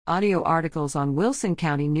Audio articles on Wilson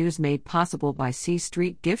County News made possible by C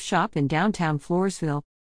Street Gift Shop in downtown Floresville.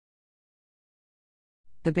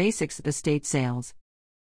 The basics of estate sales.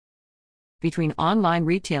 Between online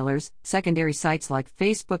retailers, secondary sites like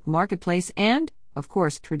Facebook Marketplace, and, of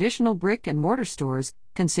course, traditional brick-and-mortar stores,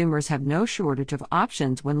 consumers have no shortage of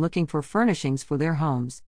options when looking for furnishings for their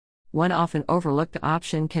homes. One often overlooked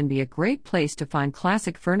option can be a great place to find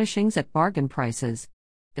classic furnishings at bargain prices.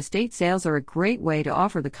 Estate sales are a great way to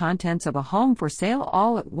offer the contents of a home for sale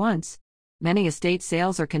all at once. Many estate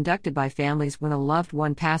sales are conducted by families when a loved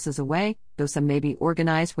one passes away, though some may be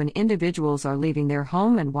organized when individuals are leaving their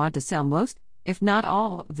home and want to sell most, if not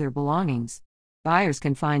all, of their belongings. Buyers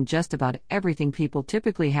can find just about everything people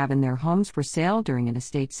typically have in their homes for sale during an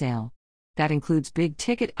estate sale. That includes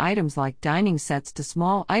big-ticket items like dining sets to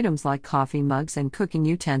small items like coffee mugs and cooking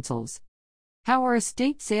utensils. How are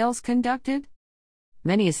estate sales conducted?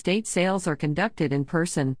 Many estate sales are conducted in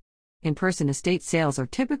person. In-person estate sales are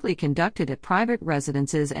typically conducted at private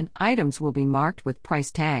residences and items will be marked with price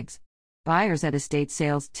tags. Buyers at estate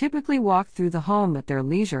sales typically walk through the home at their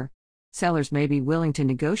leisure. Sellers may be willing to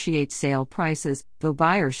negotiate sale prices, though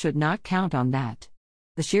buyers should not count on that.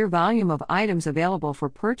 The sheer volume of items available for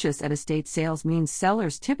purchase at estate sales means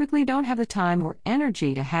sellers typically don't have the time or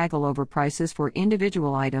energy to haggle over prices for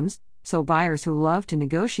individual items, so buyers who love to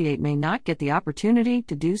negotiate may not get the opportunity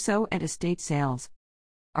to do so at estate sales.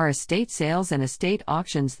 Are estate sales and estate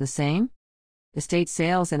auctions the same? Estate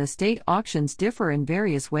sales and estate auctions differ in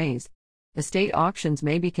various ways. Estate auctions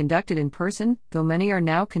may be conducted in person, though many are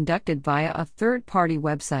now conducted via a third-party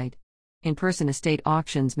website. In-person estate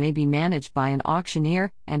auctions may be managed by an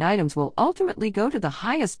auctioneer, and items will ultimately go to the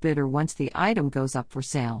highest bidder once the item goes up for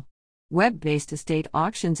sale. Web-based estate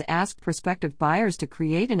auctions ask prospective buyers to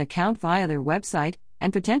create an account via their website,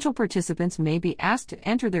 and potential participants may be asked to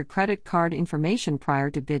enter their credit card information prior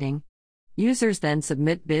to bidding. Users then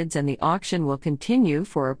submit bids and the auction will continue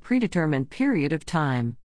for a predetermined period of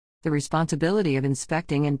time. The responsibility of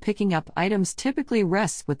inspecting and picking up items typically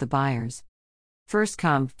rests with the buyers. First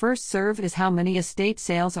come, first serve is how many estate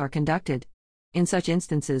sales are conducted. In such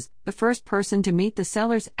instances, the first person to meet the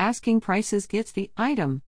seller's asking prices gets the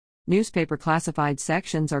item. Newspaper classified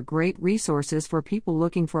sections are great resources for people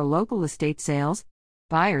looking for local estate sales.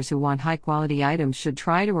 Buyers who want high-quality items should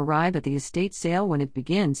try to arrive at the estate sale when it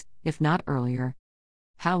begins, if not earlier.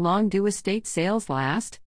 How long do estate sales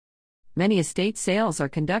last? Many estate sales are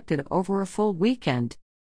conducted over a full weekend.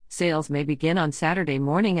 Sales may begin on Saturday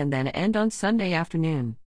morning and then end on Sunday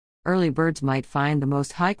afternoon. Early birds might find the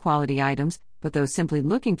most high-quality items, but those simply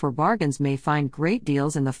looking for bargains may find great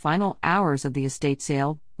deals in the final hours of the estate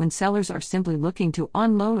sale, when sellers are simply looking to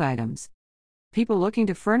unload items. People looking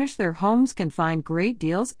to furnish their homes can find great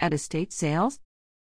deals at estate sales.